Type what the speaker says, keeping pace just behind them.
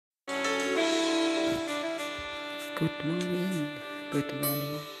Good morning. Good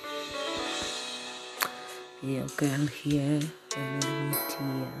morning. Your girl here, Emily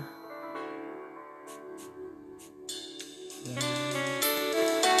Tia.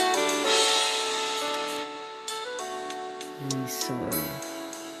 We saw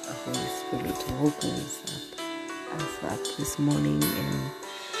the Holy Spirit woke us up this morning,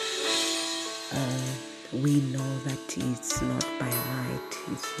 and we know that it's not by might,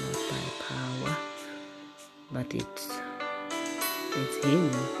 it's not by power, but it's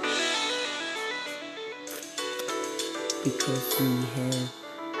Him, because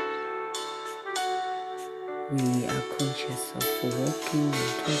we are conscious of walking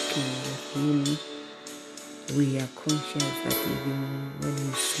and talking with Him. We are conscious that even when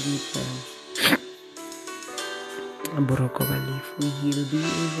we sleep, He'll be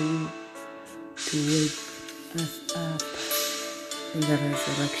able to wake us up in the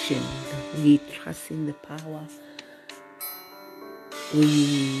resurrection. We trust in the power.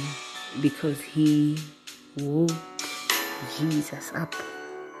 Because He woke Jesus up,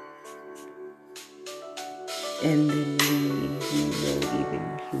 and then we know even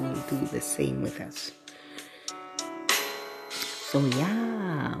He will do the same with us. So we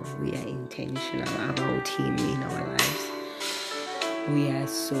are intentional about Him in our lives. We are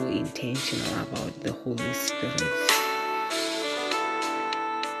so intentional about the Holy Spirit,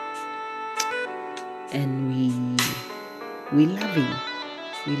 and we love Him.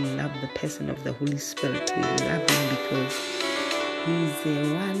 We love the person of the Holy Spirit. We love Him because He's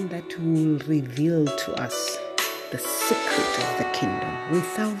the one that will reveal to us the secret of the kingdom.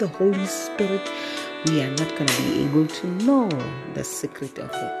 Without the Holy Spirit, we are not going to be able to know the secret of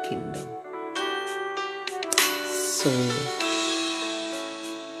the kingdom. So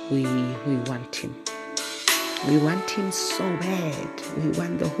we want Him. We want Him so bad. We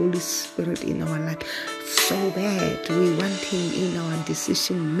want the Holy Spirit in our life so bad. We want Him in our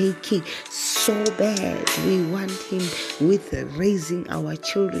decision making so bad. We want Him with raising our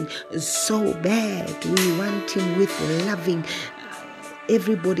children so bad. We want Him with loving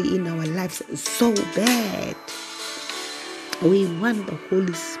everybody in our lives so bad. We want the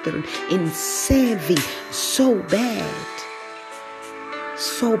Holy Spirit in serving so bad.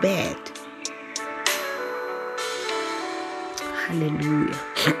 So bad. Hallelujah.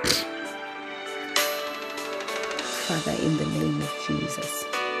 Father, in the name of Jesus,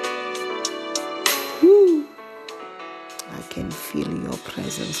 I can feel your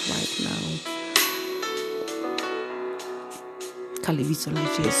presence right now. Kalivisola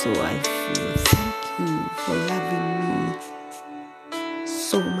Jesu, I feel. Thank you for loving me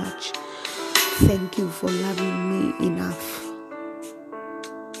so much. Thank you for loving me enough.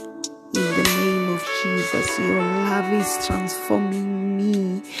 In the name of Jesus, your love is transforming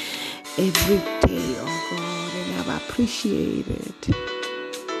me every day, oh God, and I've appreciated it.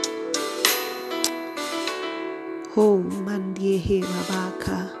 Oh, Mandiehe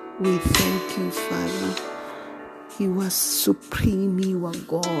Rabaka, we thank you, Father. You are supreme, you are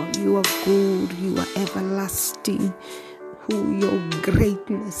God, you are good, you are everlasting. Your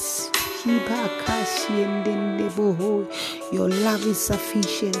greatness, your love is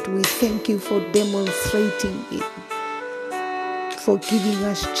sufficient. We thank you for demonstrating it, for giving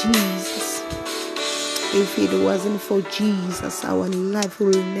us Jesus. If it wasn't for Jesus, our life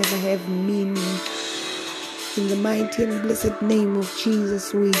will never have meaning. In the mighty and blessed name of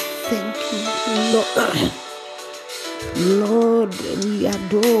Jesus, we thank you, Lord. We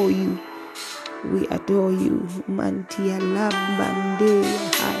adore you. We adore you. Mantia Lambande.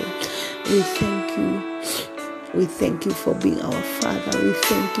 We thank you. We thank you for being our Father. We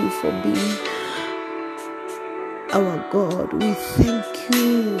thank you for being our God. We thank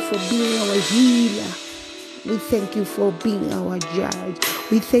you for being our healer. We thank you for being our judge.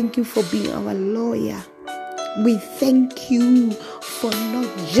 We thank you for being our lawyer. We thank you for not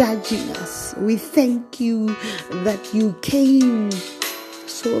judging us. We thank you that you came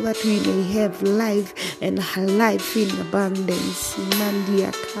so that we may have life and life in abundance.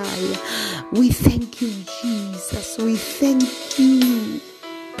 Mandiakaya. We thank you, Jesus. We thank you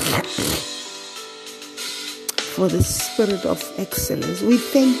for the spirit of excellence. We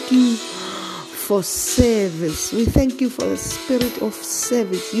thank you for service. We thank you for the spirit of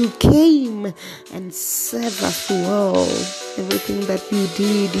service. You came and served us well. Everything that you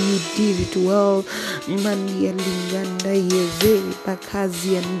did it well. Mani linganda yeze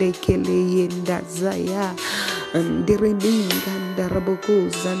bakazi andekele yenda zaya ndireminga ndaraboko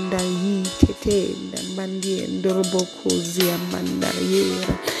zanda yitete ndamandi ndoroboko zia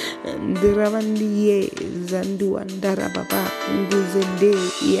mandariera ndiravandiye zanduandara baba nguzende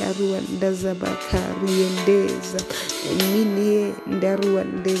yaruanda zabakariendeza minie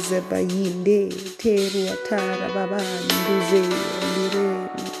ndaruandeza bayinde teruatara baba nduze ndire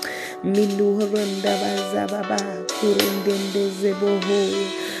minuhoranda bazababa kurendendeze boho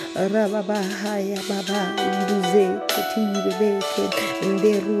rababahaya baba nduze ketibebeke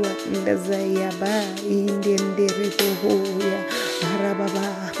nderua ndazayaba indenderebohoya rababa.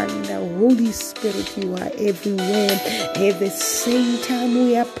 And the Holy Spirit, you are everywhere. At the same time,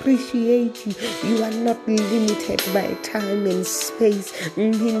 we appreciate you. You are not limited by time and space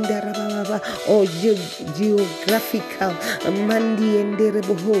or geographical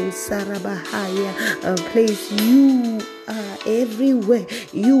place. You are everywhere.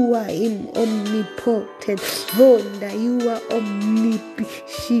 You are omnipotent. Honda, you are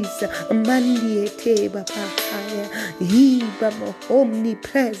omniscient. Mandiete babahaya. He baba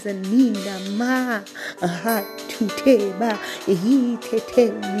omnipresent. Nina ma hatuteba. He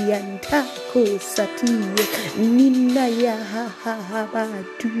tete miantako satie. Nina ya ha ba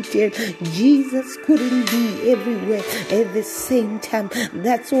tute. Jesus couldn't be everywhere at the same time.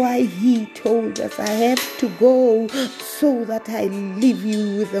 That's why he told us, I have to go so that I leave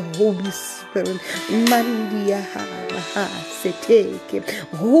you with the Holy Spirit. Mandia ha seteke.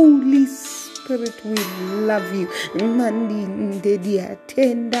 Holy Spirit, we love you. Mandi ndedia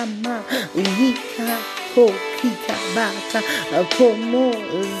tenda ma yika ko kita baka kono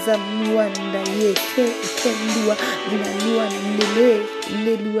zamwanda yete kendua nalua nele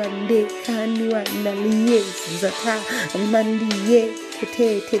lelua nde kanua naliye zata mandi ye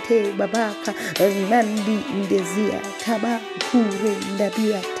tete babaka mandi ndezia taba kure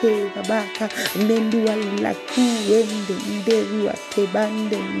ndabia te babaka mendua la kuende nderua te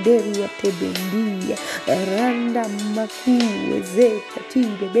bande nderua te bendia randa makuwe zeta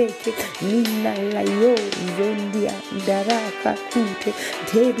tibebeke nina layo zondia ndaraka kute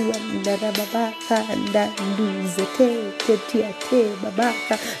terua ndarababaka ndanduze tetia te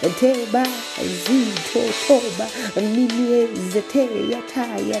babaka teba zito toba minie zete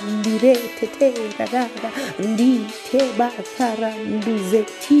yataya ndirete te rarara ndi teba kara nduze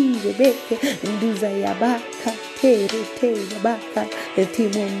tibebeke nduza yabaka te babaka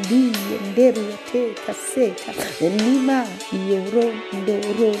timondi nderu te kaseta nima yoro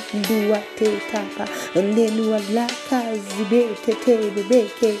ndoro ndua te tapa nenu alaka zibete te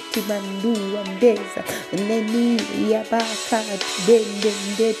bebeke timandua ndeza neni yabaka tibende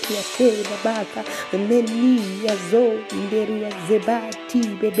ndetu ya te babaka neni yazo nderu ya zebati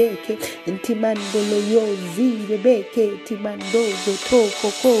bebeke timandolo yozi bebeke timandozo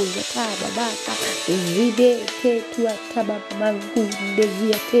toko koza ta babaka zibeke tuataba mangu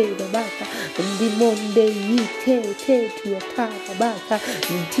ndezia te babaka ndimonde yite tuataba baka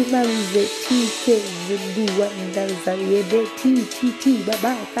ntimanze tike zindua ndaza yede ti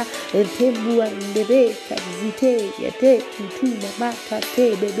babaka tembua ndebeka zite yate tutuma mata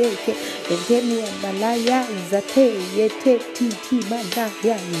te bebeke ntemua malaya zate yete ti manda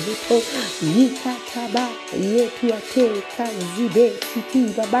ya zito yikataba yetu ate kazibe ti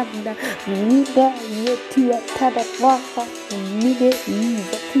babanda nida yetu ataba waka nide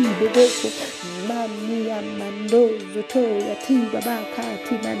ti bebeke mania mandozo toya ti babaka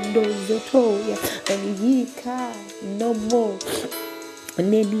ti mandozo toya yika no more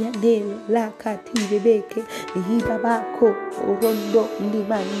Nelia la kati bebeke hibabako rondo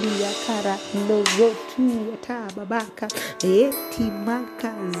ndimandia kara nozotu tababaka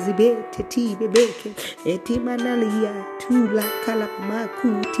etimaka zibete ti bebeke etimanalia tula kala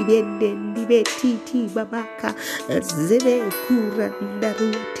maku tibende ndibeti ti babaka zebe kura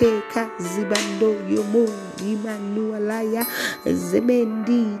ndarute kazibando yomo imanualaya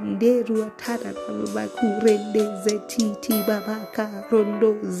zebendi nderu atada babaku rende zeti babaka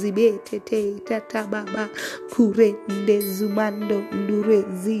rondo zibete te tata baba kurende zumando ndure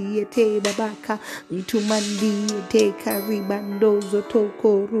ziyete babaka ntumandi te karibando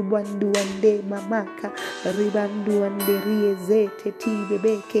zotoko rubandu ande mamaka ribandu ande riezete ti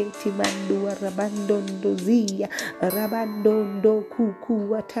bebeke timandu rabando ndozia rabando ndo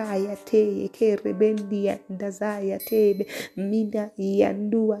kuku wataya te kerebendi andazaya tebe mina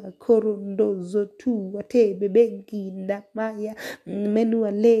yandua korondo zotu watebe bengi ndamaya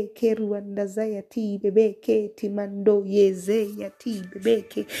menua le keruanda zaya ti bebeke timando yeze ya ti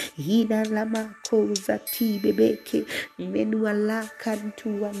bebeke hina lama koza ti bebeke menuala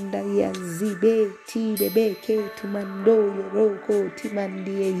kantu wanda ya zibe ti bebeke tumando yoroko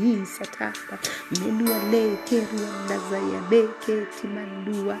timandie yisataba menuale keruanda zaya beke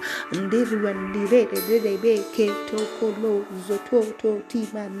timandua nderuandire beke tokolo zototo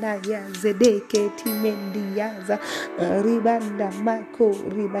timanaya zedeke timendiaza ribanda mako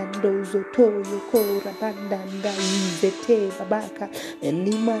ribando zotoyo ko rabanda ndayizete babaka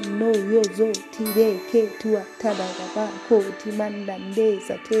nimano yozo tireke tuatada babako timanda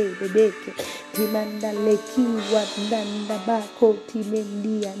ndeza te bebeke timanda leki wadanda bako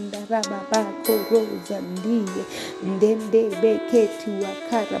timendia ndaraba bako roza ndiye ndende beke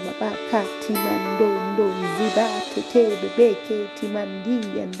tuakara babaka timando zibate te bebeke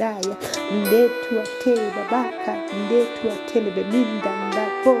timandia ndaya ndetu ate babaka ndetu atelebe minda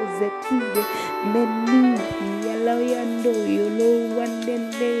ndakoze tide meni yalo yando yolo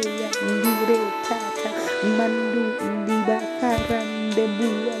wandende ya ndire tata mandu ndibakara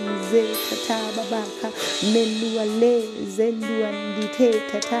ndebuanze tata babaka menu ale zendu andite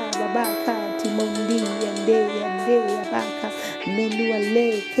tata babaka timondi yande ya baka menu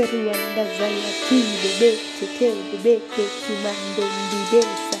ale keru andaza ya tide bete bebeke timando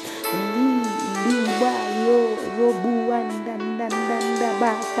ndibesa yo robu andanda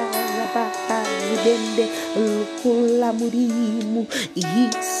baka rabaka zibende kula murimu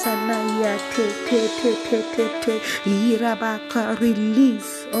yisana ya te irabaka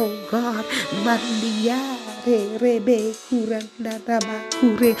release oh God mandiya rebe kuranda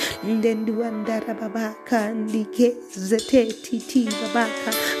rabakure ndendu andara babaka ndike zete titi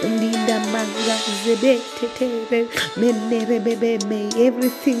babaka ndinda manga zebete menere bebe may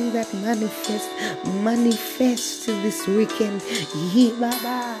everything that manifest this weekend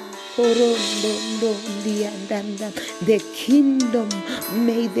yibaba korondo ndiandanda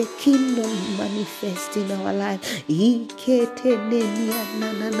may the kingdom manifest in our life ikete nenia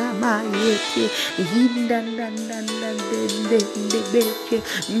nana mayete hindandandanda beke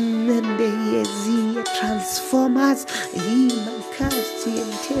nende yezi transform us himakasti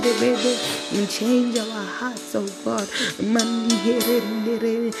enterebebe change our hearts oh God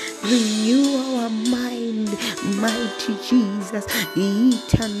renew our mind mighty Jesus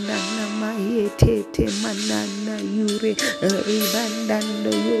itanana mayete manana yure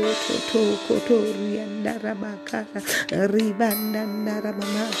ribandando yoto toko riandara bakara ribandanda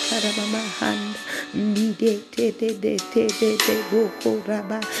rabamakara bamahanda boko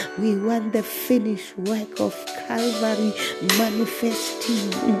raba. We want the finished work of Calvary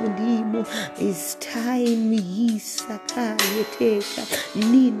manifesting udimo. It's time yisaka yeteka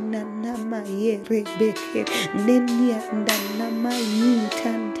nina nama yerebeke nenia ndanama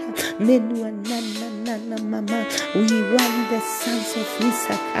yutanta menua nana mama. We want the sons of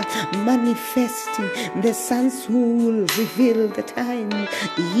Issachar manifesting, the sons who will reveal the time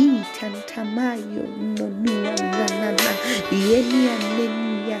yitantamayo nonua nana yenia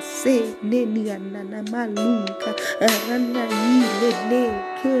nenia se nenia nana maluka rana yile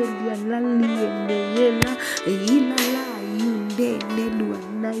kelia laliende yela ilala yunde nenua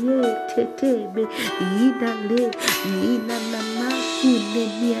na ye tetebe yidale ina nama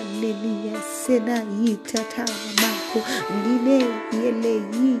nenia sena yitata mako ndine yele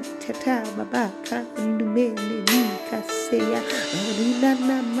yitata babaka ndumene nikaseya rina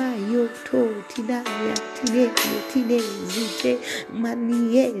nama yoto tinaya tine zite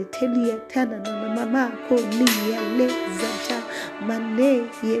maniye telia tana na mama ko niya lezata mane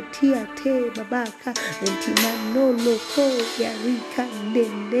yetia te babaka ntimanolo ko yarika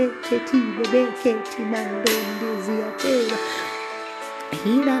ndende teti bebeke timando ndezi ya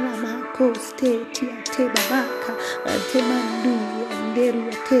hina na mako steti ate babaka temandu anderu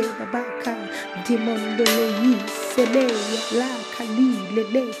ate babaka dimondolo yisele la kalile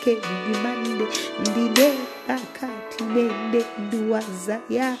leke dimande ndide baka timende duwaza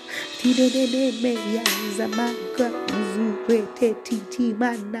ya tidede me ya zamaka zure teti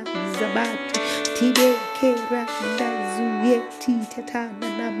mana zabatu tide kera ndazuye titatana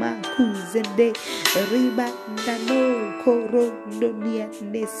na makuzende ribanda no korondo nia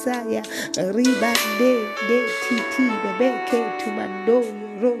nesaya ribande de titi bebeke tumando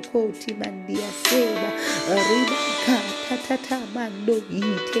roko timandia seba ribaka tatata mando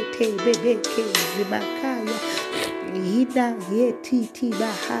itete bebeke zimakaya ina yeti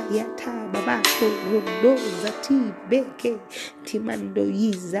bahaya ta babako rodoza ti beke timando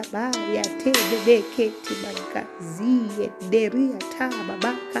yizabaya te bebeke timangazi deria ta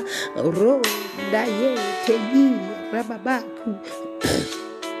babaka ronda yete yi rababaku.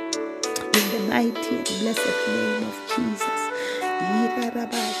 In the mighty and blessed name of Jesus.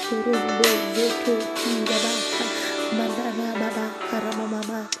 Iraraba kurundo zoto tirabaka. Mandara baba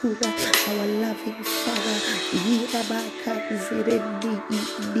karamama kura. Our loving Father. Irabaka zirendi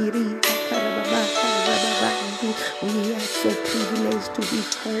indiri karababa. We are so privileged to be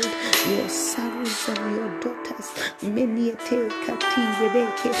called your sons and your daughters. Many kati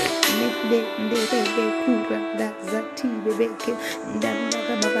bebeke, nende kura dazati bebeke,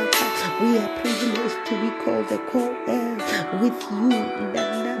 ndandarabaka. We are privileged to be called the co-heir with you.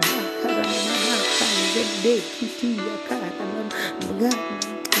 Ndandarabaka, zende kiti yakara.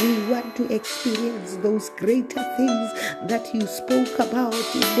 We want to experience those greater things that you spoke about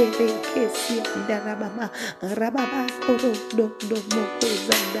in the case.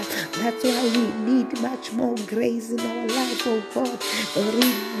 That's why we need much more grace in our life, oh God.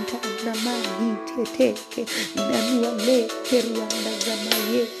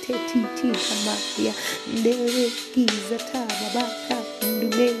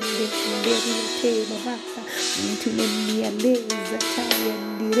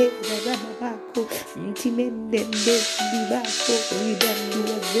 Babako, Timende, Dibako,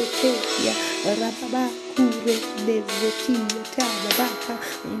 Ridandua Zetekia, Rababaku, Renezetia, Tabaka,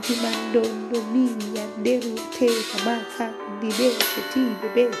 Timandonia, Derute, Tabaka, Dibeke,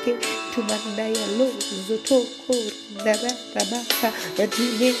 Beke, Tumandaya Lo, Zotoko, Darabaka,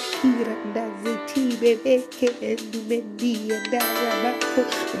 Tine Kira, Dazeti, Beke, and Dumendi, and Darabako,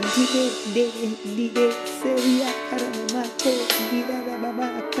 Dide, Seria, Karamako, Dida.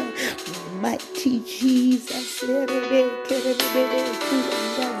 Mighty Jesus,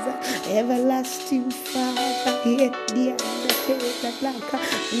 everlasting Father, yet the undertaker,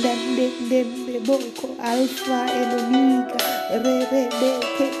 then Boko, Alpha and Omega, Rebe,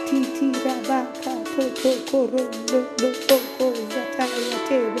 Titi, Rabaka, Toto, Korondo, Boko,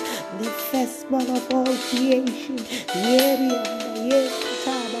 Zataya, the firstborn of all creation, Yeri and the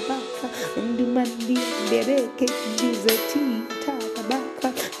Tababaka, and the Mandi, Dereke, Dizati,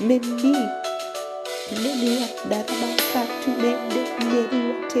 Tababaka, Mendi. Nelia darabaka tumende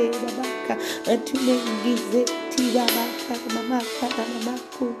nelia te babaka tumengize ti babaka mamaka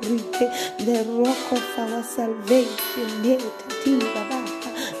mamako rike the rock of our salvation neta ti babaka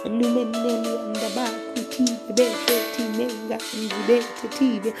numenelia ndabaku ti beke ti menga nzibete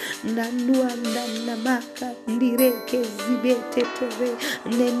ti nanua ndamaka ndireke zibete tere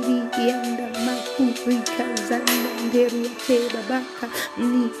nendi yanda maku rika zanda nderia te babaka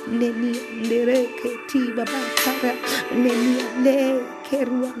ni neni ndereke Tiba bakara nelia le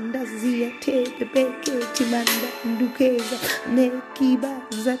keruanda zia te beke timanda ndukeza ne kiba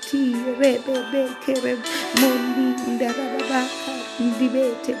zati rebe bekere mondi ndarabaka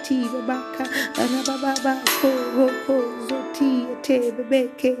ndibete tiba baka rababa ko zoti te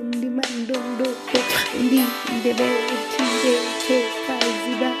beke ndimando ndoko ndi ndebeti te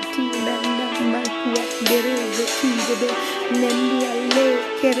kazibati nanda makwa dereze tibe nendia le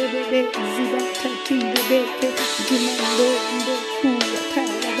kerebe zibata beke dimando ndo kuwa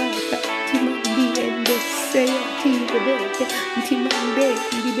tarabaka timandi endo seya tibe beke timande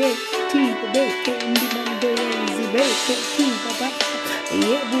ndibe tibe beke ndimando zibeke tibe baka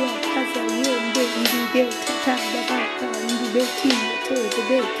yebu akaza yende ndide tarabaka ndibe tibe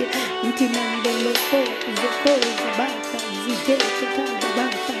beke timando loko zoko zabaka zite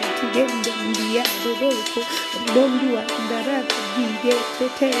tarabaka tigende ndia dodoko ndondua ndaraka dige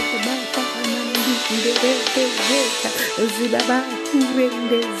tete baka ndebete zeta zibaba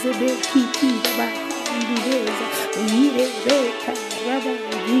kurende zebeki baba ndibeza yire beka raba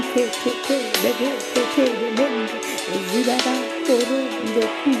dike tete bebe tete bende zibaba korondo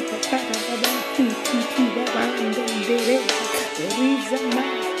kuka kara baba kuti baba ndere rizama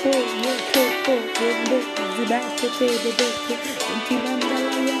ko yoko bende zibaba tete bebe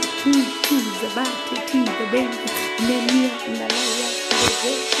ntimandala ya tu zabate ti bende nemia ndala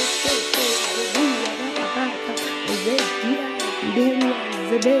Deria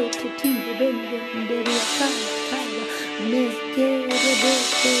zebete tibe bende deria kaya meke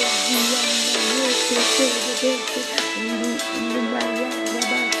rebete ziyanda yote bete ndumaya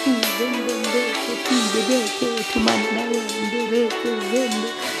rabaki zende bete tibe bete tumanda ndebete zende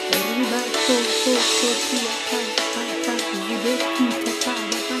riba ko tia kaya zibeti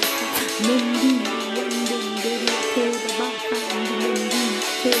takaba baka mendi yende deria teba baka mendi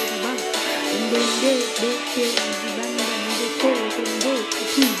teba baka ndende bete zibanda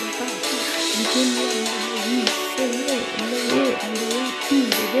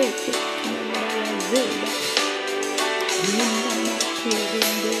Thank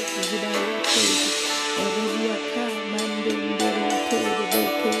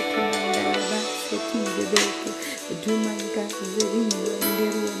you.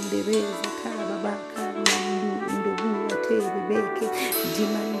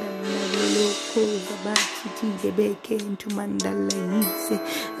 bebeke tumandala yise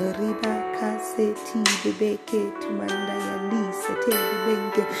riba kase ti bebeke tumanda ya lise te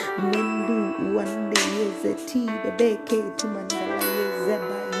bebenge mendu wande yeze ti bebeke tumandala yeze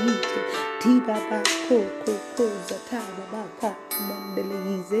bayite ti baba ko zata baba tumandala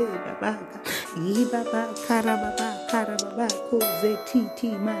yeze babaka yi baba karababa ko zeti ti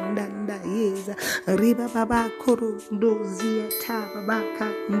mandanda yeza riba baba koro dozia ta babaka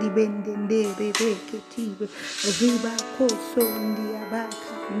ndibende ndere reke tibe riba koso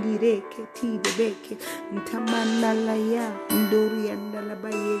ndiabaka ndireke tibe beke ntamandala ya ndori andala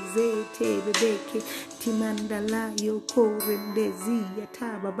bayeze tebe beke timandala yokore ndezi ya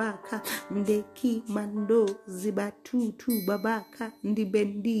ta babaka ndeki mando zibatutu babaka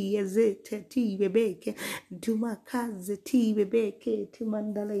ndibendi yazete tibe beke tumakaze tibe beke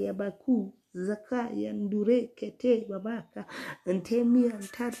timandala ya baku zakaya ndureke te babaka ntemi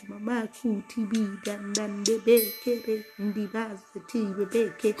antara mamaku tibi dandande bekere ndibaze tibe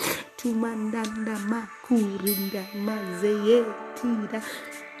beke tumandanda makurinda mazeye tira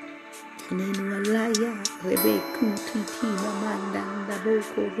nenu alaya rebeku titi mamandanda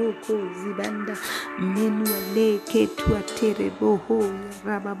boko roko zibanda menu aleke tuatere boho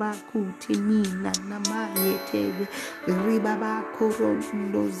rababaku timina namaye tebe ribabako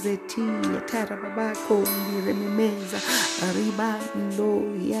rondo zeti yatarababako ndirememeza ribando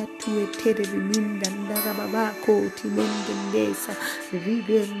yatuetere biminda ndarababako timendendesa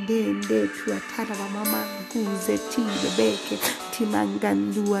ribendende tuatarabamama kuzeti bebeke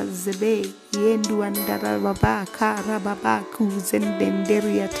timangandua zebe yendu andara babaka rababaku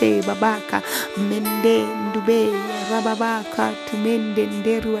zendenderia te babaka mende ndube rababaka tumende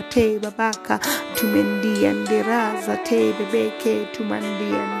nderu te babaka tumendi anderaza te bebeke tumandi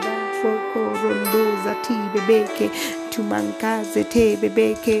anda foko rondoza ti bebeke tumankaze te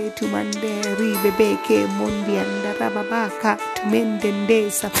bebeke tumanderi bebeke mondi andara babaka tumende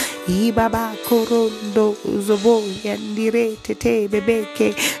ndesa ibaba korondo zobo yandire te bebeke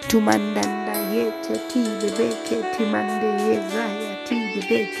tumandanda yete ti bebeke timande yezaya ti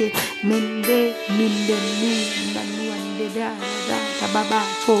bebeke mende minde ni nanuande da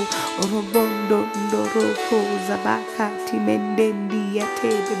babako robondo ndoroko zabaka timende ndiyate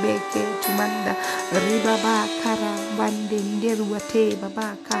bebeke tumanda ribaba kara bande nderuate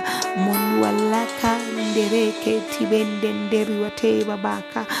babaka monwalaka ndereke tibende nderuate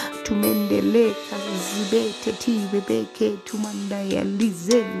babaka tumendeleka zibete tibebeke tumanda ya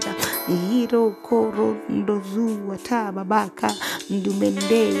lizenda hiro koro ndozuwa tababaka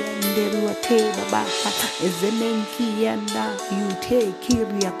ndumende ya nderuate babaka zemenki yanda yute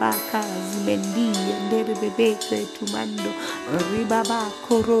kiria baka zimendi ya nderebebeke tumando ribaba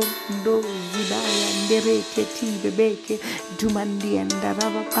koro ndo zibaya ndereke tibebeke tumandi ya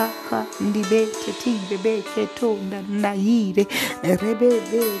ndarababaka ndibete tibebeke tonda naire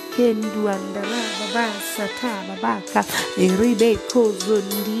rebebeke nduandarababa sata babaka ribeko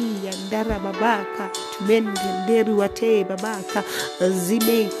zondi ya ndarababaka tumende nderuate babaka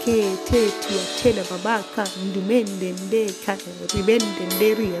zimeke teti ya tela babaka ndumende ndeka ribende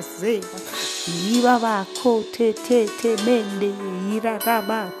nderi ya zeba ibaba kote tete mende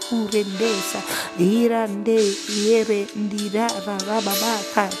iraraba kurendesa irande yere ndira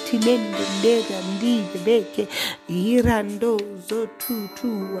rababaka timende ndera ndibeke irando zotutu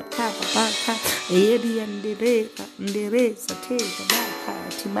watababaka eri ndereka nderesa te babaka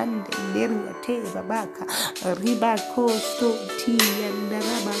timande nderu te babaka riba kosto ti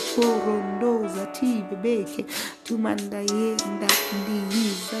yandaraba korondoza ti bebeke tumanda yenda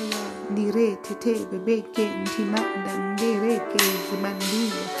ndiyiza ya ndirete te bebeke ntimanda ndereke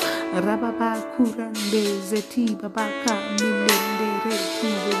zimandia rababa kurandeze ti babaka minendere ti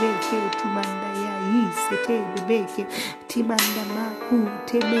bebeke tumanda ya yise te bebeke timanda maku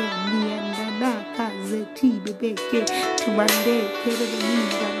teme nianda kaze ti bebeke tumande kere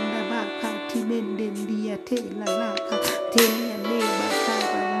ninda ndabaka timende ndia te lalaka telia neba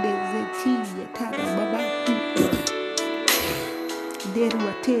karandeze ti ya tara babaku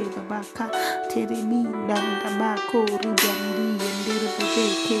deruate babaka teremi ndabako rujandi ndere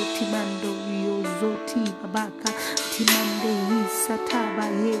bebeke timando yozoti babaka timande yisa taba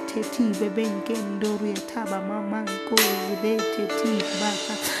yete ti bebenke ndoru ya taba mamanko zibete ti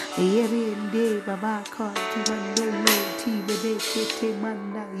babaka yere nde babaka timande yo ti bebeke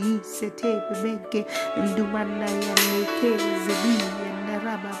timanda yise te bebenke ndumanda ya leke zebi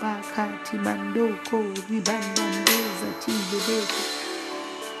ndarababaka timandoko ribanda ndoza ti bebeke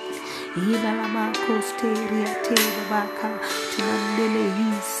Yinalama kosteria te babaka tumandele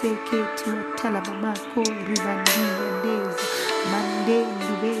yiseke tiwatala babako ribandi ndeza mande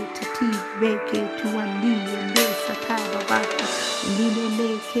ndubete ti beke tuandi ende sataba baka lilele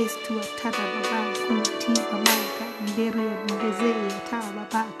kestu atada babaku ti amaka nderu ndeze taba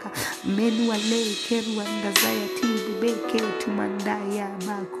baka menu ale keru andazaya ti beke tumandaya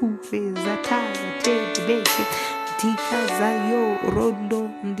baku fezataya te beke tika zayo rondo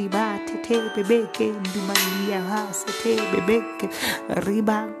ndibate te bebeke ndumandia hase te bebeke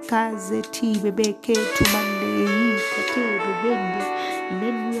riba kaze ti bebeke tumande te bebende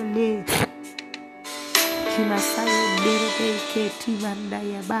menwele kimasayo bebeke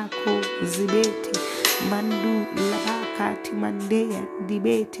timandaya bako zibete mandu labaka timandea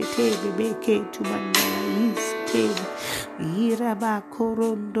dibete te bebeke tumandaya iste Yiraba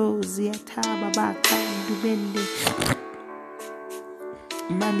korondo ziataba baka ndubende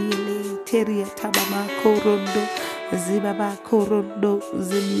maniele teria tabama korondo zibaba korondo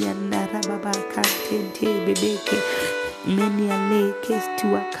zimianara baba kantente bebeke meniale kestu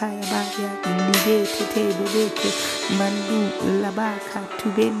akaya baya nibete te bebeke mandu labaka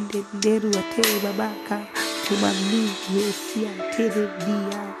tubende nderu ate babaka tumani yesia tere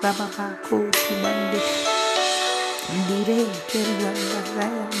dia babaka ko tumande ndire keruanda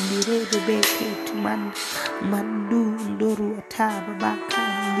zaya ndire bebeke tuman mandu ndoru ataba baka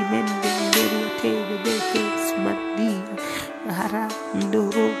ndimende nderu ate bebeke sumadi hara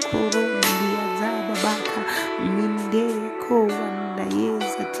ndoro koro ndia zaba baka minde ko wanda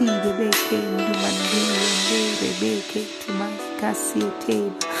yeza ti bebeke ndumandi ndere bebeke tumakasi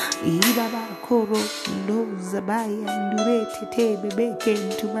teba ibaba koro ndo zabaya ndurete te bebeke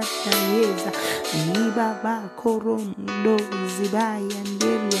ntumata yeza ibaba koro ndo zibaya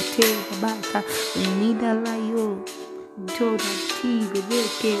nderi ya te babaka nidalayo ntoda ti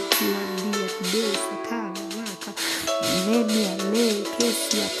bebeke tuandia ndesa tana waka nemi ale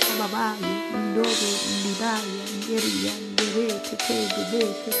kesi ya tababayo ndoro ndibaya nderi ya nderete te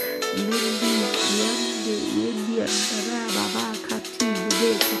bebeke nendi yande yendi ya ndaraba baka ti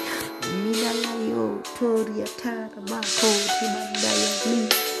bebeke nidalayo toria tara bako timandaya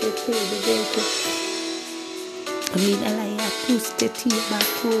te bebeke Minala ya kuste tia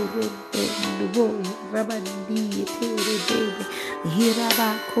bakoro ndubo rabandi tere bebe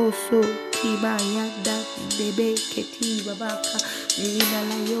hiraba koso tiba yanda bebe ketiba baka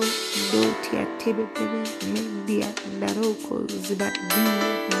minala yo ndo tia tebe bebe mendia naroko zibadi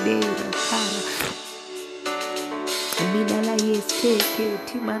ndera kara minala yeseke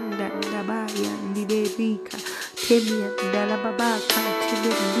timanda ndabaya ndiberika temia ndala babaka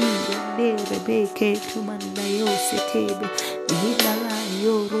tibendia ndere beke tumanda yose tebe hindala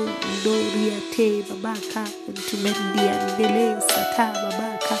yoro ndoria te babaka tumendia ndele sata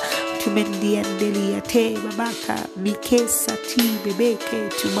babaka tumendia ndelia te babaka mikesa ti bebeke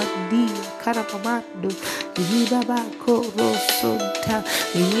tumandia karapamando hibabako rosonta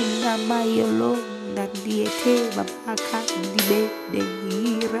hinda mayolo Nandiete babaka ndibe de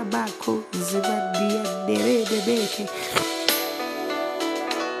hirabako zibandia ndere bebeke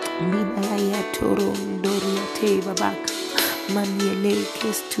mina ya toro ndoria te babaka maniele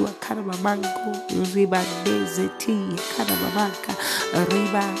kestu akaraba mango ribandeze ti akaraba maka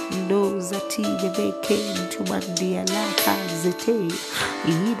riba ndo zati bebeke ntumandia laka zete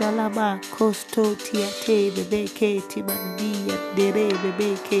idalama kosto tiate bebeke timandia ndere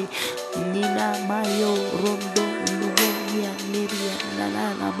bebeke nina mayo rondo nugonia neria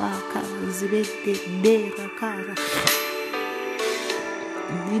nalala baka zibete ndera kara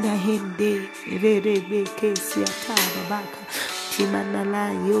nina hende beke siatara baka timanala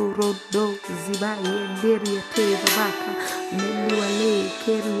yorondo zibaye nderia te baka neni wale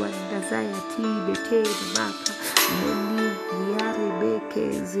keru andazaya tibe te baka neni yare beke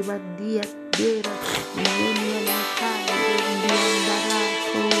zibadia dera neni alakaya ndia ndara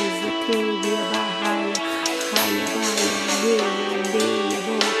kozete dia bahaya haya baya ndeya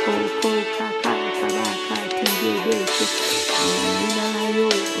boko kaka kabaka tibe beke nina layo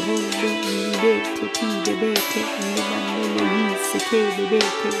rondo nibete tibe beke nina nele yise tebe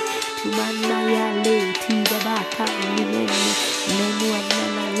beke tumana yale tibe baka ninene nenu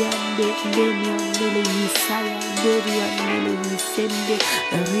anala yande nenu anele yisaya ndori anele yisende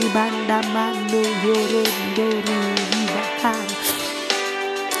ribanda mando yoro ndori ribakara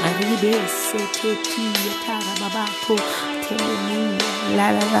Aribe seketi yatara babako telemi la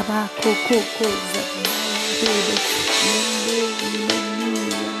babako koko zabebe nende nenu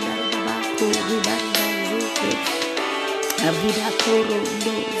yandara babako ribanda zeke Avida koro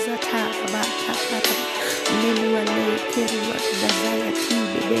ndo zata babaka nenu wale keru dazaya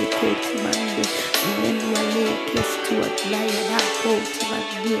tibe beke timande nenwale kestuat laya bako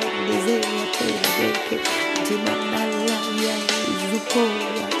timandia lezeya tebe beke timanala ya zuko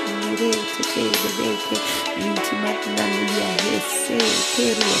ya nirete tebe beke timanala ya hese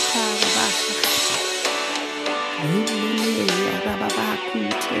teru atara baka Rababaku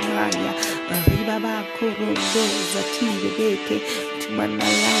Tenaya, Ribabaku Rondo, Zati Beke,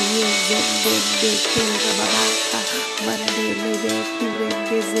 Tumanala, Beke, Rababaka, Mandele,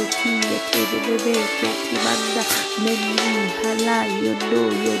 Kurende, Zeti, Beke, Timanda, Meni, Hala, Yolo,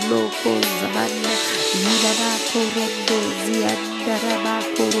 Zabana, Yidabako Rondo,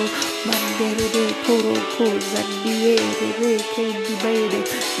 Ziandarabako, Mandere, Koroko, Zandie, Beke, Dibede,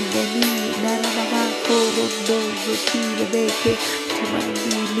 Meni, Narabako Rondo. Zati beke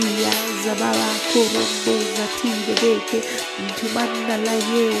tumandilia zabala korondo zati beke tumandala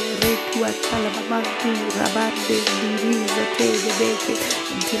ye retua talabamantu rabande diriza te beke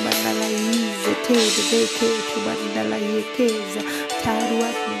tumandala yize te beke tumandala ye keza tarua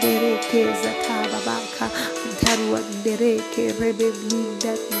nderekeza tababaka tarua ndereke rebe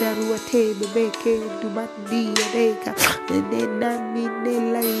linda darua te beke tumandia deka nena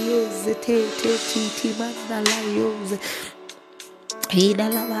minela yeze te titi mandala yoze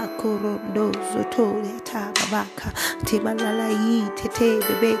Hidalaba korondo zotoya tababaka timanala yite te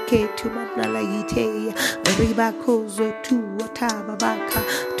bebeke tumanala yite ribako zotu tababaka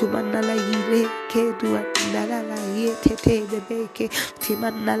tumanala yire ke duanala yite te bebeke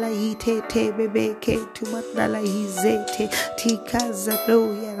timanala yite te bebeke tumanala yizete tikaza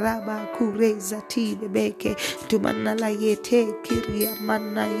doya raba kureza ti bebeke tumanala yite kiria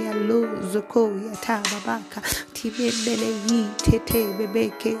mana ya lozoko ya tababaka timendele yite te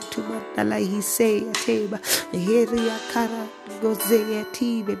bebeke tumanala hise ya teba heria kara goze ya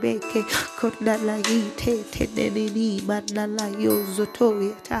ti bebeke kondala hite teneni manala yozoto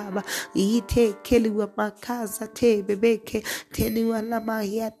ya taba hite keliwa makaza te bebeke teniwa lama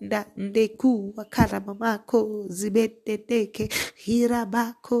yanda ndeku wakara mamako zibete deke hira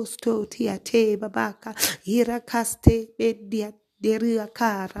bako stoti ya te babaka hira kaste bedia Deria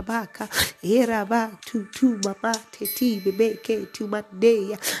karabaka eraba tutu mama teti bebeke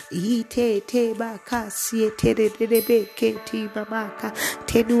tumandeya ite te baka siete de beke ti mamaka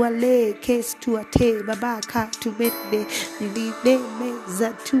tenuale kestu ate babaka tumende nime za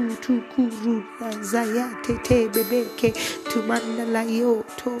tu kuru zaya te bebeke tumandala yo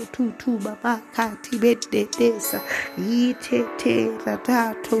to tu babaka tibende desa ite te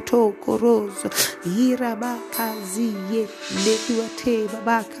rata to korozo irabaka ziye Tuate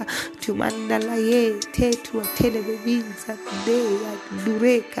babaka tumandala ye te tuatele bebinza deya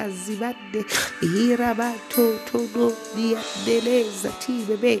dureka zibande irabato todo dia deleza ti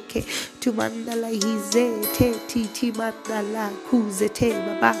bebeke tumandala hize te titi mandala kuze te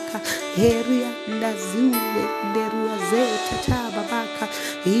babaka heria ndazuwe nderua zeta ta babaka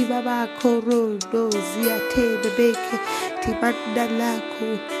ibabako rodo zia te bebeke timandala ko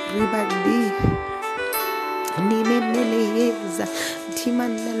ribandi Nimeneleza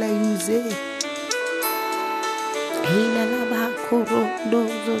timandala yuze hina laba korondo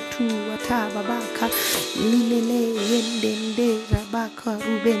zotu watababaka limele yendende rabaka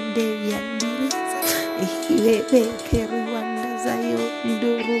rubende yandireza ihebe keruanda zayo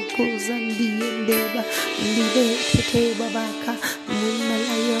ndoroko zandiyendeba ndibe tete babaka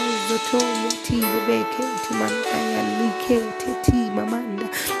nimala yozoto yati bebeke timandaya like teti mamanda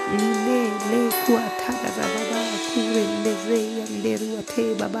nimele kuatada baba kurendeze yanderu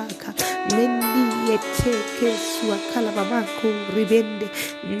ate babaka mendi yeteke swakala babako ribende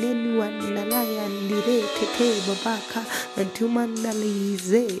nenwa nalaya ndire tete babaka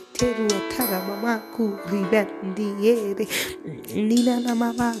ntumandalize teru atara babako ribendi yere nina na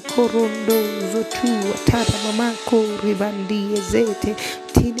mama korondo zotu atara babako ribandi yezete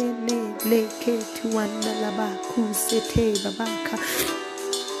tinene leke tuanda baku sete babaka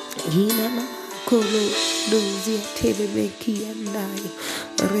hina kolo dozi tebe kiandayo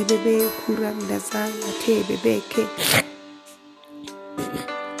rebebe kuranda zaya tebe beke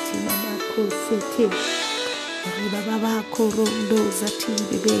timama kosete ribaba korondo zati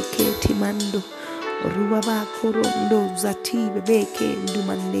bebeke timando rubaba korondo zati bebeke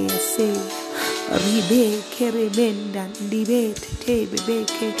ndumande se ribeke rebenda ndibete tebe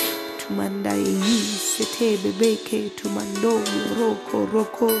beke tumanda yisete bebeke tumando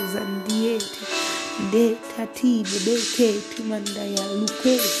roko zandiete de tati bebeke tumanda ya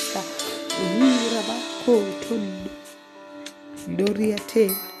lukesa hira bako tondo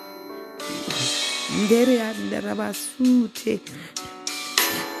doriate ndere andarabasute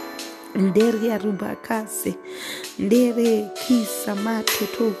ndere ya rubakase ndere kisa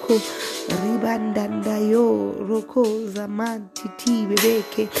matotoko ribandandayo roko zamanti ti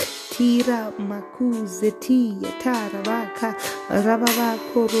bebeke tira makuze ti yatarabaka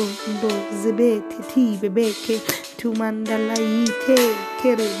rababako rondo zebete ti bebeke tumandalaite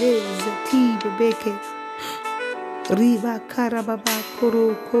kerebeza ti bebeke riba karababa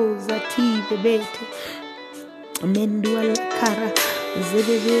koroko zati bebete mendual kara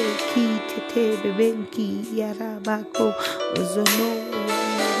zebebe ki tete bebenki yarabako zono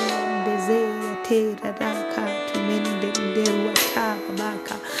wandeze yatera daka tumende nderwa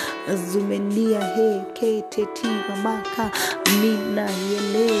tabaka zumendia he kete tiba maka mina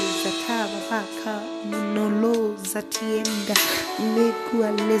yeleza tabaka monolo zatienda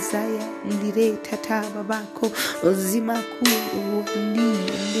nekua lezaya ndireta tabako zimaku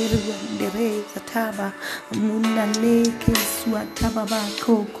nderwa ndereza taba munaleke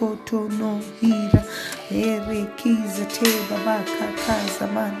swatabako kotono hira ere kiza teba baka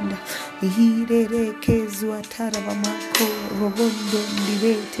kazamanda hirere kezwa tarabamako robondo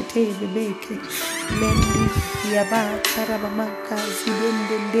ndibete tebe beke mendi yabaka rabamaka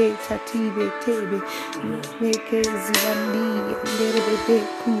zibende tatibe tebe meke zibandi nderebe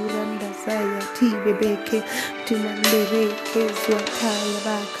kuranda saya tibe beke tumandere kezwa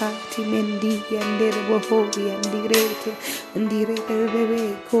tayabaka timendi yanderebo ho yandirete ndirete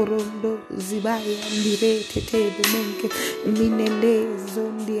bebe korondo zibaya ndirete tebe menke minelezo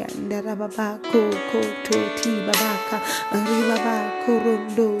ndi andarababako koto tibabaka ribabako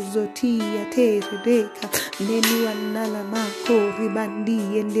rondo zotia teredeka nenu anala mako ribandi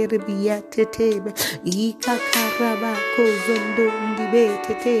enderebia tetebe yikakarabako zondo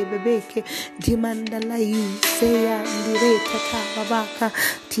ndibete tebe beke dimandala yuseya ndireta tababaka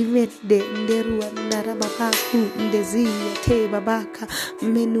timede nderu anarababaku ndezia tebabaka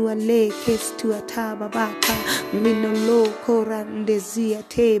menuale kestu atababaka minolo korandezia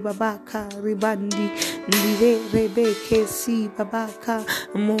tebabaka ribandi ndire rebeke si babaka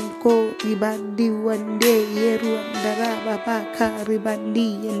monko ribandi wande yeru andarababaka ribandi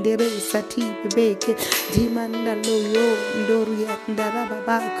endere sati bebeke dimandalo yo ndori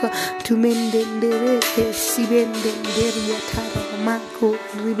andarababaka tumende ndereke sibende nderu atarabamako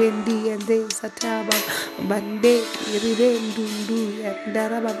ribendi ende sataba bande ribendundu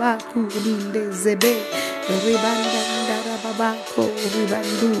andarababaku rinde zebe ribanda ndarababako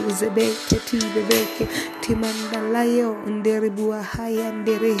ribandu zebe teti bebeke timandalayo nderibua haya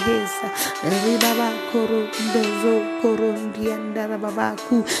nderehesa ribabako ndozo korondi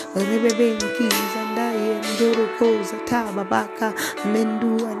andarababaku ribebenki zandaye ndoroko zatababaka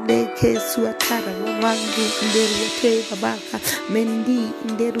mendu andeke suatara wangu nderwete babaka mendi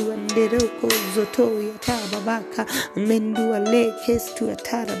nderu nderoko zoto yatababaka mendu aleke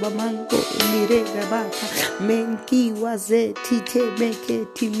stuatara bamango nire babaka menki waze tite meke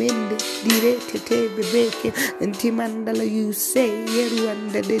timende direte te bebeke ntimandala yuse yeru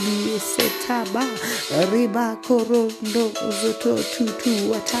andade yuse taba riba korondo zoto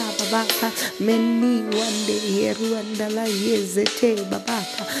tutu watababaka meni wande yeru andala yezete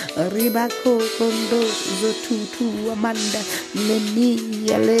babaka riba korondo zotutu amanda meni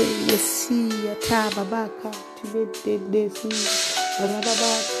yale yesi yatababaka tibete desu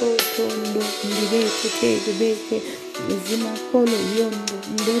rababako tondo ndirete te bebeke zima kolo yondo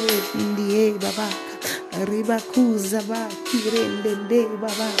ndere ndiye babaka ribakuza ba kirende nde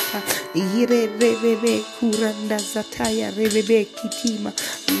babaka yire rebebe kuranda zataya rebebe kitima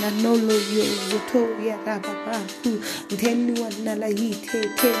nanolo yo zoto ya rababaku ndenu wanala hite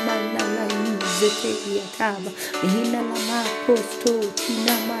te manala yuzete ya taba hina la makosto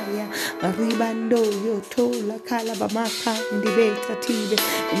tina maya ribando yoto la kala bamaka ndibeta tibe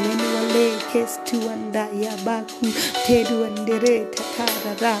nenu wale kestu wanda ya baku tedu andere tatara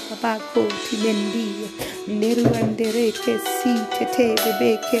rababako timendia neru andere kesi tete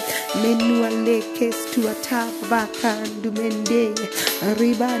bebeke menu wale kestu atabaka ndumende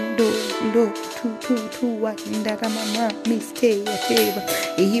ribando ndo tu wanda mama miste ya teba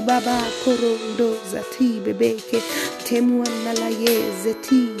ihibaba korondo zati bebeke temu wanala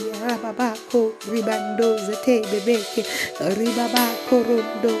yezeti rababako ribando zete bebeke ribabako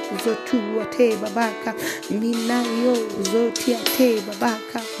rondo zotu ate babaka minayo zoti ate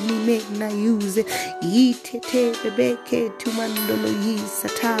babaka nime na yuze yitete bebeke tumandolo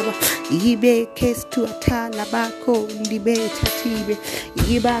yisataba yibeke stu atala bako ndibeta tibe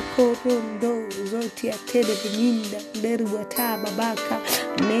yibako rondo zoti ate beninda nderu ataba baka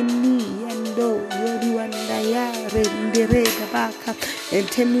neni yando yori wanda yare ndere babaka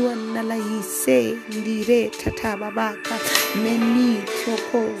entemi wanala yise ndire tataba baka meni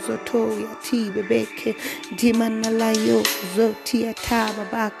toko zoto yati bebeke dimanalayo zoti ataba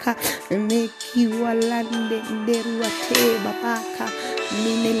baka meki walande nderuate babaka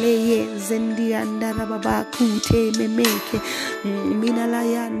mineleye zendi andara babaku te memeke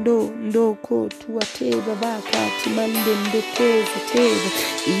minalayando ndoko tuate babaka timande ndeteze teze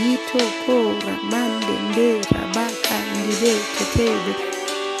itoko ramande ndera baka ndibeke teze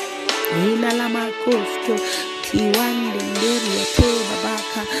inalama kosto tiwande nderi ate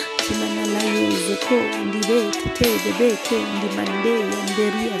babaka timanalayo zoto ndibeke teze beke ndimande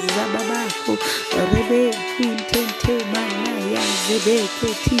nderi zababako rebe kuntente manaya zebeke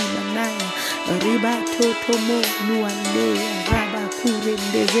timanaya ribato tomo nuande raba kure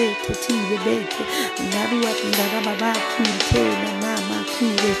ndezete tibebeke narua ndarababa kunte na mama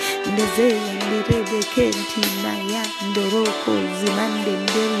kure ndezeya ndirebeke ntinaya ndoroko zimande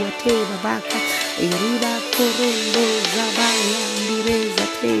nderi ate babaka riba korondo zabaya ndireza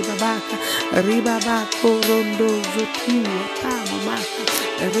te babaka riba ba korondo zotua tama maka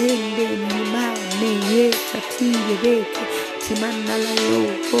rende nimane yeta tibebeke timanalayo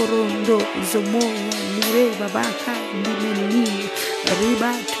korondo zomoya nire babaka ndimeni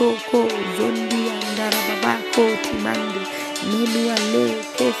riba toko zondi andara babako timande menuale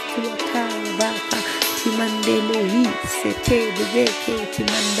kestu atara baka timandele hi sete bebeke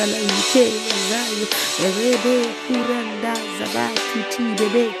timandala ite zayo rebe kuranda zabaki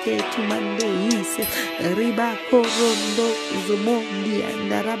tibebeke timande hise riba korondo zomondi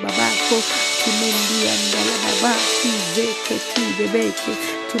andara babako timendi andala babaki zeke tibebeke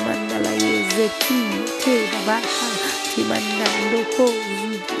timandala yezeki te babaka timandandoko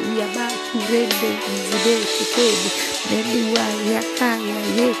yabaku rende zibeke tebe nenduwa yakaya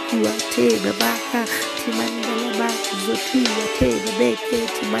yekuwa tebe baka timandala baku zotuwa tebe beke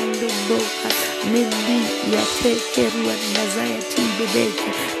timandondoka mendi yatekeruwa nazaya tebe beke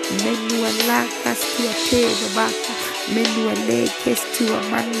menduwa lakastuwa tebe baka menduwa lekestuwa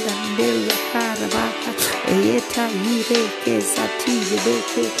manda ndewa kara baka yeta yireke satibe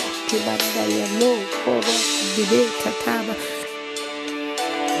beke timanda ya lo koro dibeta taba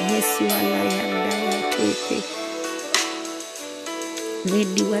Yesu alayanda ya teke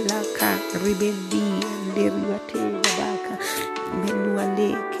mendi walaka ribendi nderi wate babaka mendi wale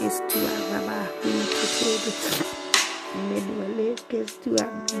kestua baba huitotebe mendi wale kestua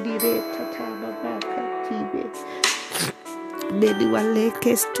direta taba baka tibe mendi wale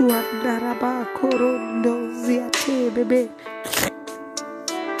kestua daraba korondo ziate bebe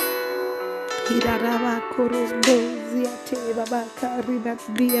hiraraba korondo ziate babaka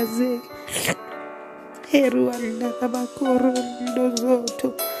ribabiaze heruanda babakorondo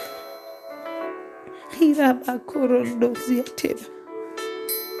zoto hiraba korondo ziate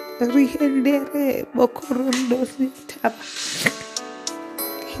rihendere bokorondo ziataba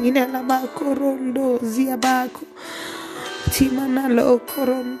hinalaba korondo ziabako timanalo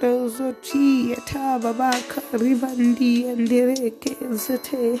korondo zoti ataba baka ribandi andereke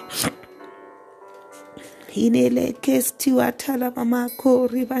zete hinele kesti watala mamako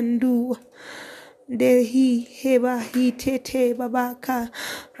ribandu dehi heba hitete babaka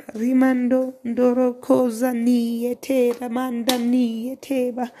rimando ndoroko zani yete ramanda ni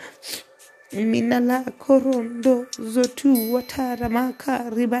yeteba minala korondo zotu watara maka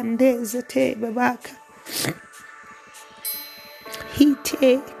ribandeze te babaka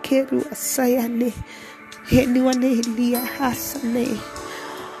hite keru asayane heniwane lia hasane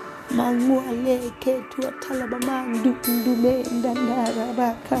Manguale ketu atalaba mandu ndume ndandara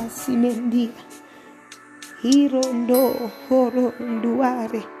baka simendia hirondo horo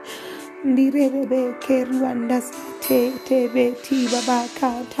nduare ndirebe keruanda sate tebe tiba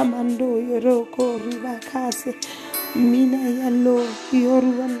baka tamando yoroko ribakase mina yalo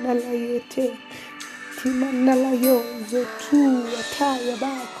yoruanda layete timandala yo zotu ataya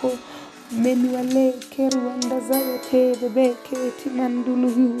bako menuale keruanda zayate bebeke timandulu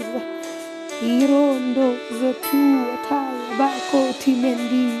yuza irondo zotu ataya bako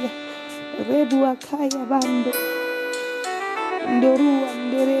timendia rebu akaya bando ndorua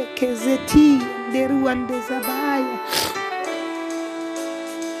ndereke zeti nderua ndezabaya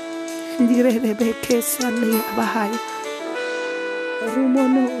ndirebeke sane abahaya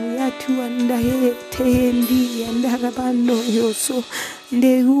rumono yatu andaye tendi andarabano yoso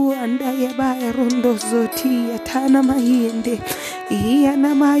ndehu andaye baya rondo zoti atana mahinde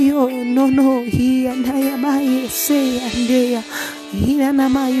iyana mayo nono iyana maye se andeya iyana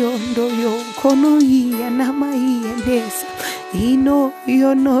mayo ndoyo kono iyana maye ndesa ino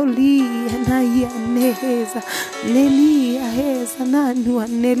yonoli yanaya neheza leli yaheza nanu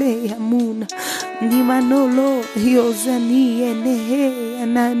anele yamuna ni manolo yozani enehe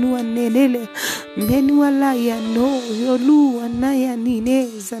ananua nenele menuala ya no yolu anaya nine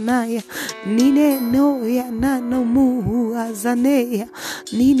zanaya nine no ya nano muhu azanea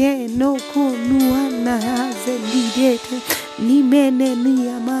nine no konuana azelidete nimene ni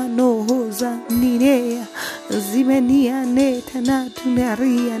amano hoza ninea zimenia neta na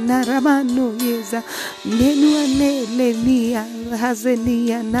tunaria na ramano yeza nenua nele nia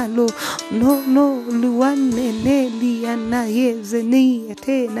hazenia nalo no luane nelia na yeze nia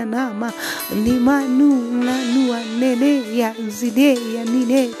tena nama ni manu na nua nene ya zidea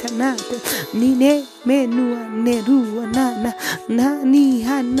nineta nata nine menua nerua nana nani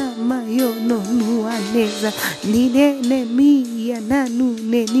hana mayono nuaneza nine mia nanu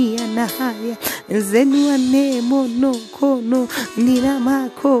nenia na haya zenua ne mono kono nina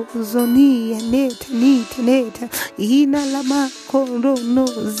mako zonia neta ina lama korono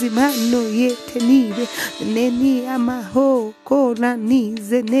zimano yete nibe neni amaho kola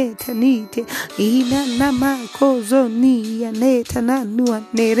nize neta nite ina nama kozonia neta nanua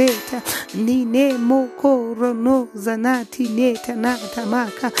nereta nine mokorono zanati neta nata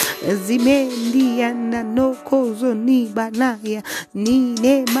maka zimendia na no kozo ni banaya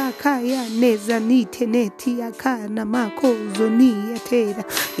nine makaya neza nite neti akana makozo ni atera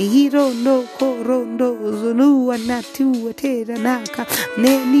hiro no korondo zonu anatu atera naka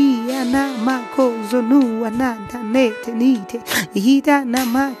neni ana makozo nu ananta nete nite hita na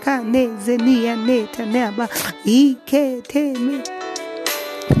maka neze ni aneta naba iketeme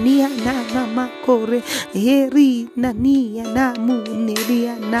nia na makore heri na nia na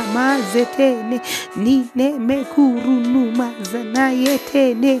muniria na mazetene ni ne mekuru numa zana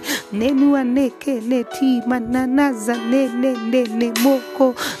yetene nenua neke neti manana zanene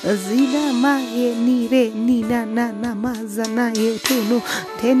moko zina maye nire nina na mazana yetuno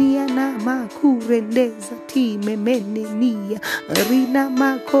tenia na makure ndeza time mene nia rina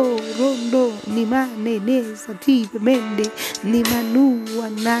makorondo ni mane neza time mende ni manua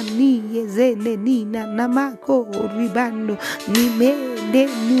nani yezene nina namako ribando ni mende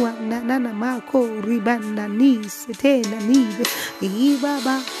nua nana mako ribanda ni setena nibe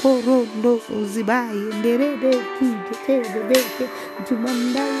ibaba korondo zibaye nderebe kite beke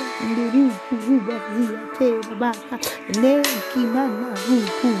tumanda ndiru kuruba zia te baka ne kimana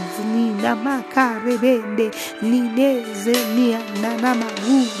huku nina makarebende nineze nia nana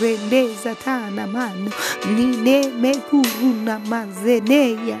magure ndeza tana mano nine mekuruna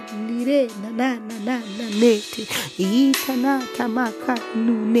mazene ya nire na nete itana tamaka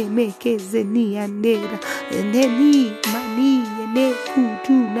nune mekeze ni andera neni mani ne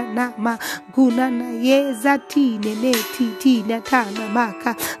kutu na nama guna na yeza tine neti tina tana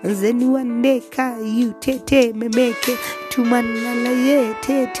maka zenua neka yutete memeke tumanala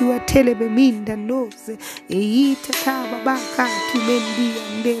yete tuatelebe minda noze ita baka tumendia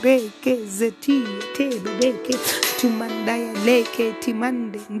ndereke zeti tebeke tumandaya leke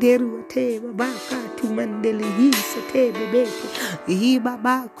timande nderu teba baka tumandele hisa tebeke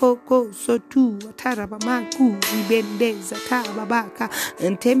baba koko sotu ataraba maku ibendeza taba baka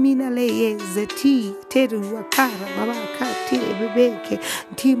ntemina leyeze ti teru akara babaka tebeke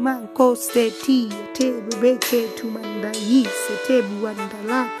timanko steti tebeke tumanda hisa tebu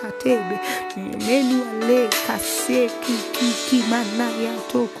andalaka tebe menu ale kaseki kiki manaya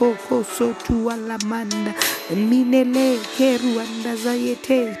toko sotu alamanda minele keruanda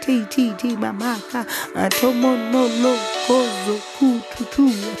zayete titi mamaka tomonolo kozo kututu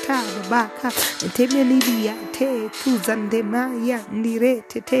atabaka temelibia te kuzandemaya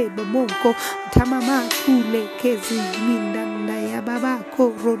ndirete tebe monko tamama kule kezi mindanda ya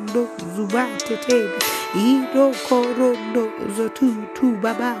babako rondo zubate tebe iro korondo zotu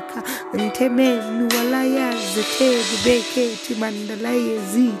babaka ntemenu walaya zete beke timandalaye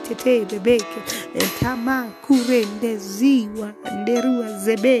zite tebe beke tama kurende ziwa nderua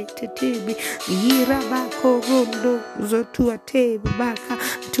zebete tebe iraba korondo zotu tebe baka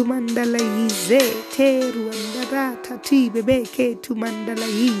tumandala yize teru andarata tibe beke tumandala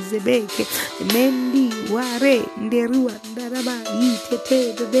yize beke mendi ware nderua ndaraba yite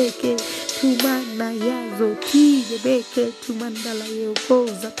tebe beke tumana yazo tibe beke tumandala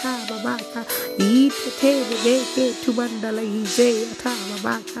yokoza taba baka yite tebe beke tumandala yize taba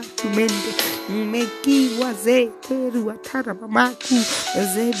baka tumende meki waze teru ataraba maku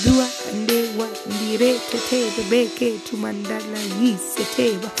zedua ndewa ndirete tebe beke tumandala yise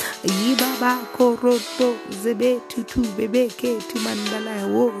teba yibaba koroto zebetu tu bebeke tumandala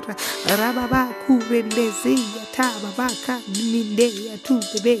wora rababa kurendezi taba baka ninde ya tu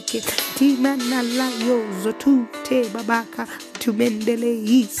bebeke timana la yozo tu te babaka tumendele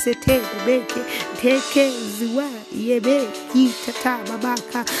isete bebeke teke ziwa yebe itata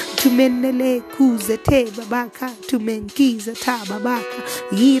babaka tumendele kuzete babaka tumenkiza ta babaka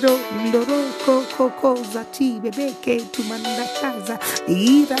iro ndoro koko zati bebeke tumanda kaza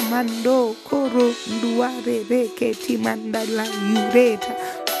ira mando koro nduare beke timandala yureta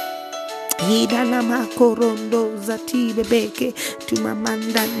Hidana makorondo zati bebeke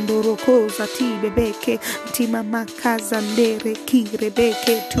tumamanda ndoroko zati bebeke timamakaza ndere kire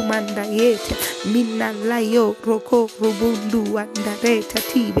beke tumanda yete minna layo roko rubundu andareta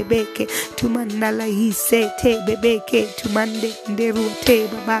ti bebeke tumanda la hisete bebeke tumande nderu te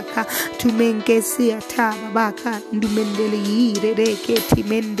babaka tumengesi ata babaka ndumendele yire reke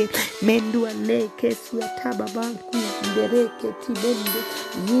timende mendu aleke suata babanku ndereke timende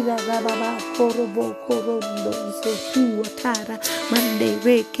yira baba korobo korondo zetu atara mande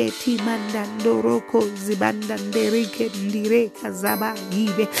reke ti mandandoroko zibandandereke ndireka zaba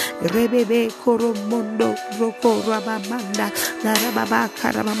ibe rebebe koromondo roko rabamanda narababa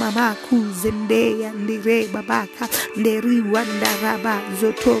karamama kuzende yandire babaka nderi wanda raba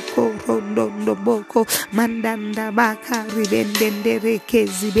zotoko rondo ndoboko mandanda baka ribendendereke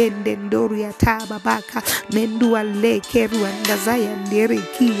zibendendoria tababaka mendua leke ruanda zayandere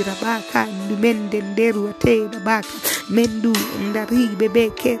kira baka ndumende nderu ate babaka mendu ndari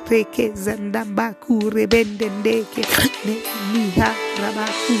bebeke reke zandambaku rebende ndeke niha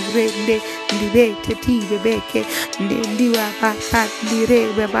rabaku rende ndibete ti bebeke ndiwa baka ndire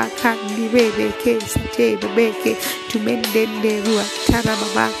babaka ndibeke sate bebeke tumende nderu atara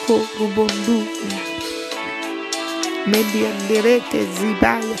babako rubondu mendi anderete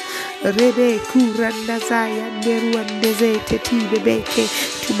zibaya rebe kuranda zaya nderu andezete ti bebeke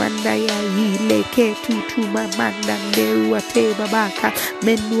tumanda ya ileke tutuma manda nderu ate babaka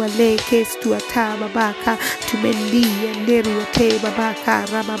menua leke stu ata babaka tumendi nderu ate babaka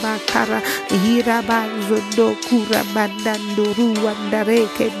rababakara hiraba zondo kura manda ndoru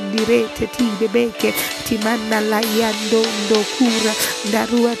andareke ndirete ti bebeke timanda la yando ndo kura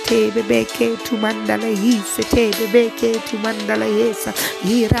ndaru ate bebeke tumanda la hisete bebeke tumanda la yesa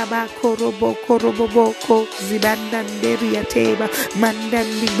hiraba korobo boko zibanda nderi ya teba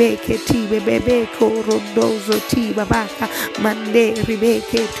mandandi beke tibe bebe korondozo tiba baka mande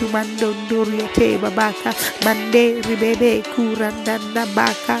ribeke tumando ndori ya teba baka mande ribebe kurandanda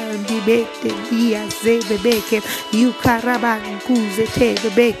baka ndibete iya zebe beke yukaraban kuze tebe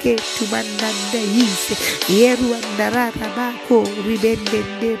beke tumandanda yise yeru andarara bako ribende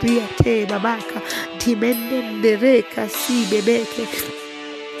nderi ya teba baka timende ndereka si bebeke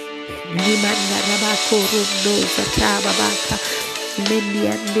Nimanda rabako rondo zata babaka mendi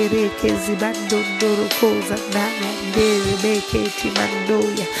andereke zibando ndoro koza ndaya ndere beke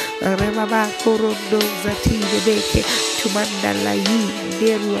timandoya rebabako rondo zati bebeke tumanda la yi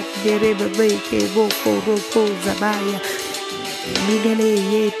nderu ndere bebeke boko roko zabaya minele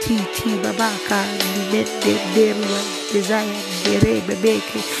ye ti babaka nimende nderu ndezaya ndere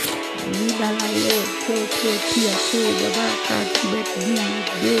bebeke Nibala ye keke pia te babaka tibeti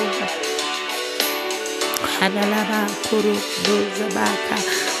deva Hanalaba koro doza baka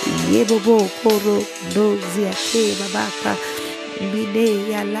Yebobo koro dozia te babaka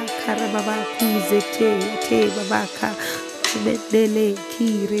Mine ya la karababa kuzete te babaka Tumendele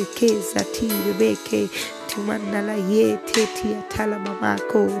kire keza ti bebeke Tumandala ye teti atala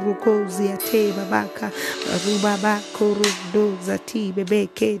mamako rukozi ate babaka rubabako rundo zati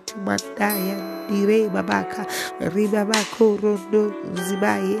bebeke tumandaya dire babaka ribabako rundo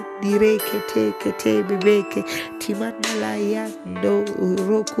zibaye dire kete bebeke timandala ya ndo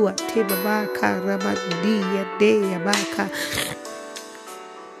roku ate babaka ramandia de yabaka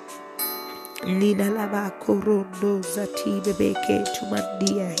nidalaba korondo zati bebeke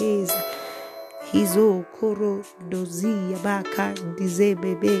tumandia heza hizo koro dozia baka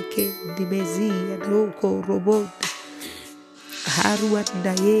dizebebeke dimezia doko robot haruat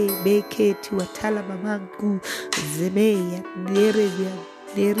daye beke tuatala mamangu zemeya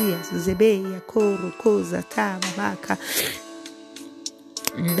deria zebeya koro koza tama baka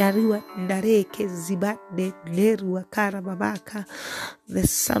Ndariwa ndareke zibade nerua karababaka the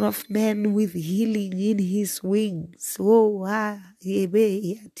Son of Man with healing in his wings. Oh, yebe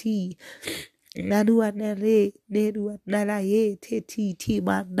yati. Nanua nare nerua naraye teti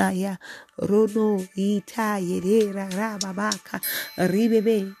manaya rono ita yedera rababaka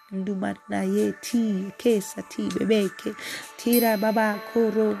ribebe ndumanaye ti kesa ti bebeke tira baba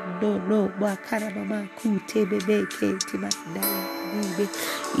koro no bakara mama kute bebeke timandaya bibe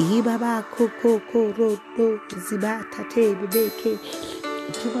ibaba koko koro do zibata te bebeke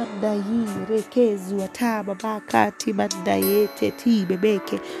tumanda yi rekezi wataba baka timanda yete ti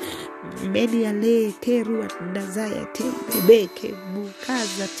bebeke meni ale keru ndazaya te bebeke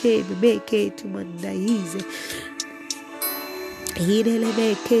mukaza te bebeke tumanda yize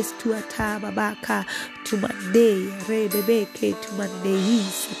Hirelebeke stuataba baka tumande rebebeke tumande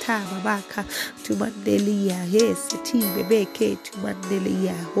yisataba baka tumandelia heseti bebeke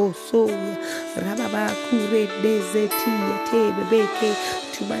tumandelia hosoya rababa kure dezeti te bebeke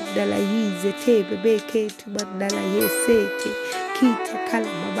tumandala yizete bebeke tumandala yesete kita kala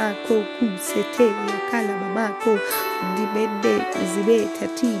mamako kusete kala mamako dimende zibeta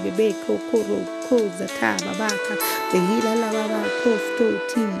ti bebeko koro koza taba baka hila la baba kosto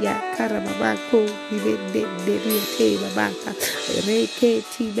ti ya karababako dimende derite babaka reke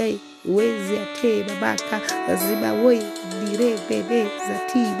ti be wezi ate babaka ziba woi dire bebe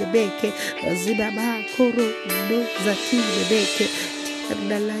zati bebeke ziba bakoro no zati bebeke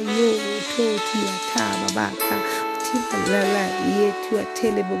tikandala yo toti ata babaka lala yetu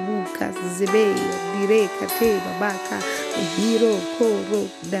atele babuka zibe direka te babaka hiro koro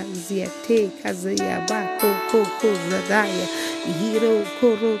danziate kazaya bako koko zadaya hiro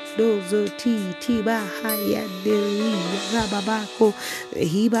koro dozo ti bahaya deri rababako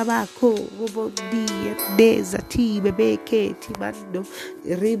hibabako robodi deza ti bebeke ti bando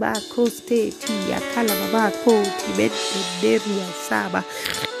ribako ste ti akala babako ti deru saba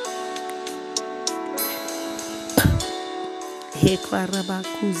Hekwaraba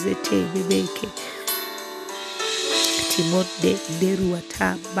kuzete bebeke timode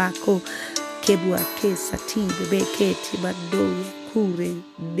deruata bako kebua kesa ti bebeke timando kure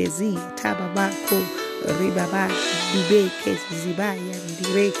nezi tababako ribaba bibeke zibaya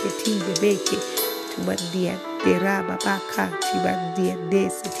direke ti bebeke tumandia deraba baka timandia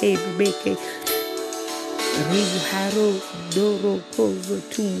desete bebeke riharo doro kozo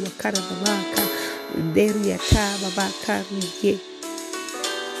tu wakarabaka Deru ya taba bakari ye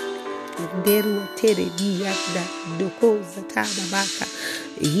Deru tere di yanda dokoza taba baka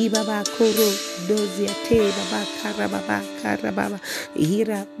Hibaba koro dozi ya teba baka rababa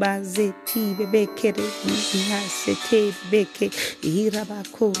Hira baze ti bebeke Hira sete bebeke Hira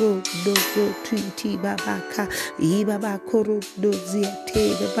bakoro dozo ti babaka Hibaba koro dozi ya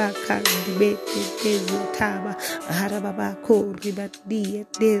teba baka Dibete dezu taba Harababa kori badi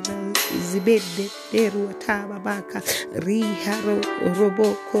dera zibede deru ataba baka riharo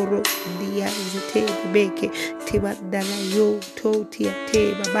robo koro dia zete beke tibadala yo toti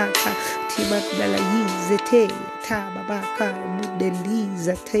ate babaka tibadala yizete taba baka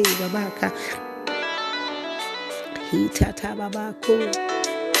mudeliza te babaka hitata babako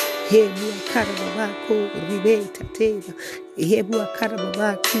hebu karababako ribeta teba hebu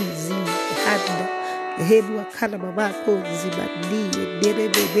karababaki zi hada hebu karababako zibandi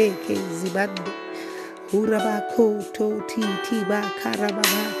derebebeke zibandi urabako to ti ba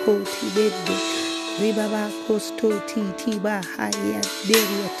karababako ti bende ribabako sto ti ba haya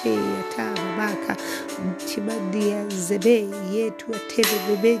deriate yatabaka timandia zebe yetu atebe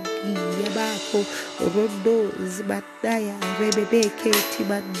bebegi yabako rondo zibandaya rebebeke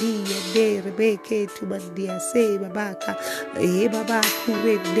timandia derebeke timandia se babaka babaku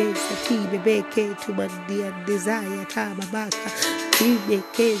rende sati bebeke timandia desire tababaka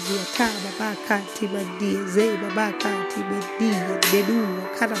tibekezu tababaka timandia ze babaka timandia denu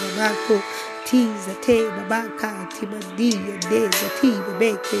karababako tiza te babaka timandia deza tibe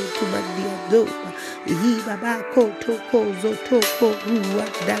beke timandia doba hi babako toko zotoko ruwa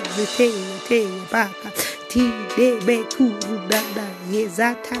daze te baka ti de beku rudanda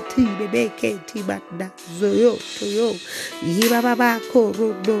yezata tibe beke tibanda zoyo toyo hi babako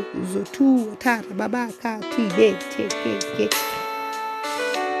rodo zotu tara babaka tibe teke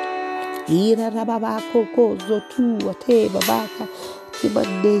ira babako ko zotu te babaka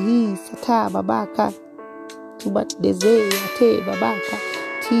timandehi sata babaka timandeze te babaka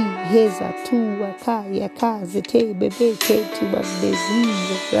ti heza tu wakaya kaze te bebeke timandezi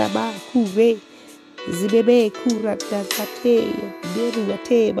rabaku re zibebe kurata tate deru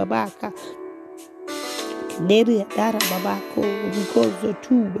te babaka deru dara babako rukozo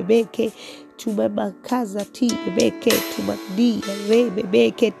tu bebeke tumabakaza ti bebeke tumadi re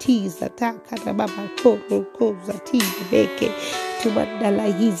bebeke ti zataka na babako rukoza ti bebeke tumadala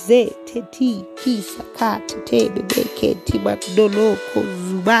hize teti kisa kate te bebeke timadolo ko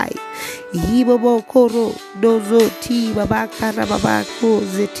zubai hibobo koro dozo ti babaka na babako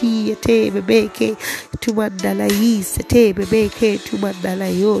zeti te bebeke tumadala hise te bebeke tumadala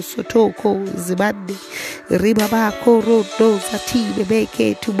yoso toko zibande ribaba koro doza ti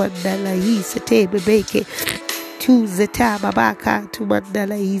bebeke tumadala hise te bebeke tu zeta babaka tu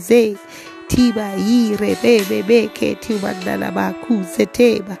mandala hize. Tiba yire bebe ke tu mandala baku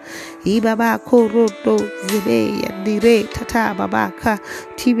zeteba. Ibaba korodo zebe yandire tata babaka.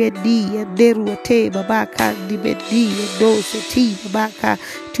 Tibedi yanderu te babaka. Dibedi yandose ti babaka.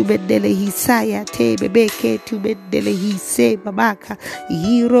 Tu mendele hisaya te bebeke tu mendele hise babaka.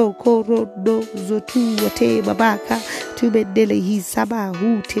 Hiro korodo zotu te babaka. Tu mendele hisaba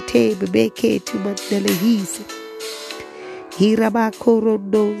hu te bebeke tu mendele hise. Hiraba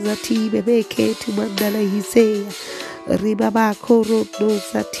korodo zati bebeke tu mandala hiseya. Ribaba korodo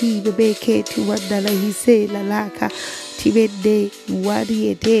zati bebeke tu mandala hise lalaka. Tibende wadi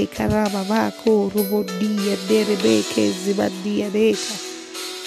ete karababa ko robodi ende rebeke zibandi adeka.